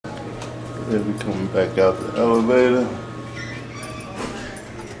Here we coming back out the elevator.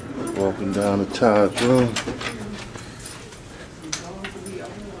 Walking down the Todd's room.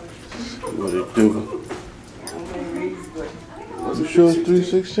 See what it do. You sure it's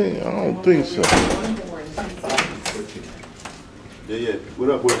 316? I don't think so. Yeah. What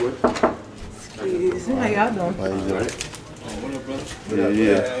up, boy? How y'all doing? How you doing?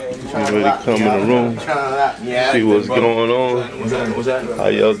 Yeah. She's ready to come in the room. See what's going on. What's that? How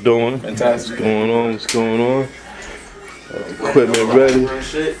y'all doing? Fantastic. What's going on? What's going on? Equipment ready.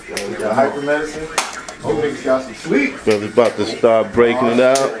 Got hyper medicine. Oh, niggas got some sleep. Brother's about to start breaking it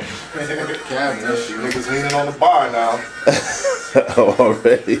out. Cabin, that shit. Niggas leaning on the bar now.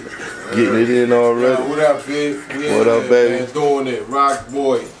 Already. Getting it in already. What up, big? What up, baby? Man, doing it. Rock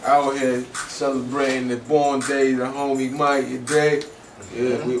boy. Out here celebrating the born day, the homie Mike, your day.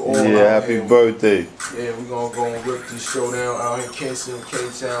 Yeah, we all Yeah, out happy here. birthday. Yeah, we gonna go and rip this show down out in Kinston,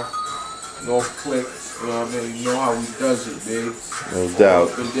 K-Town, North Click. You know what I mean? You know how we does it, big. No doubt.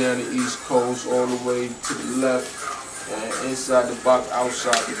 Up and down the East Coast, all the way to the left, and inside the box,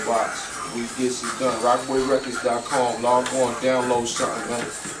 outside the box. We get it done. ROCKBOYRecords.com. Log on, download something, man.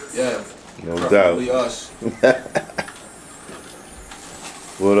 Yeah. No Preferably doubt. us.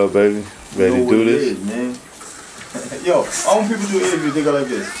 What up, baby? Ready to do this? Man. Yo, I want people to do interviews, they go like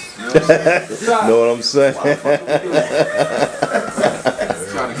this. You know what I'm saying? Know what I'm saying?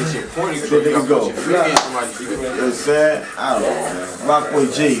 Trying to get your point across. There we go. You know what I'm saying? I don't know, man. ROCKBOY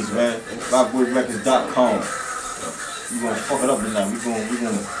GZ, man. ROCKBOYRecords.com. We gonna fuck it up tonight. We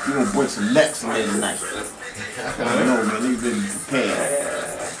gonna break some necks in there tonight. I know, man. Niggas been prepared.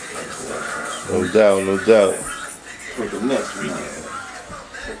 No doubt, no doubt. Break the necks tonight.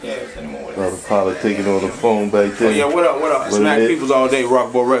 Brother politicking on the phone back there. Oh yeah, what up, what up? Smack peoples all day,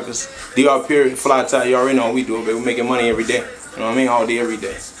 ROCKBOY Records. DR period, fly tie, you already know what we do, baby. We making money every day. You know what I mean? All day, every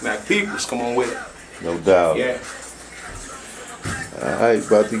day. Smack peoples, come on with it. No doubt. Yeah. Alright,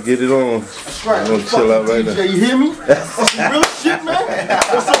 about to get it on. That's right. I'm gonna chill out right now. You hear me? On some real shit, man.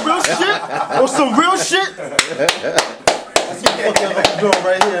 On some real shit. On some real shit. That's what the fuck y'all doing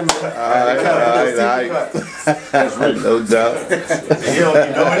right here, man. Alright. That's right. No doubt. You don't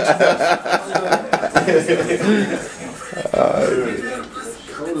need no Alright.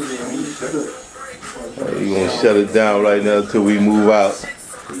 You gonna shut it down right now until we move out.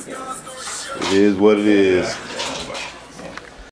 It is what it is.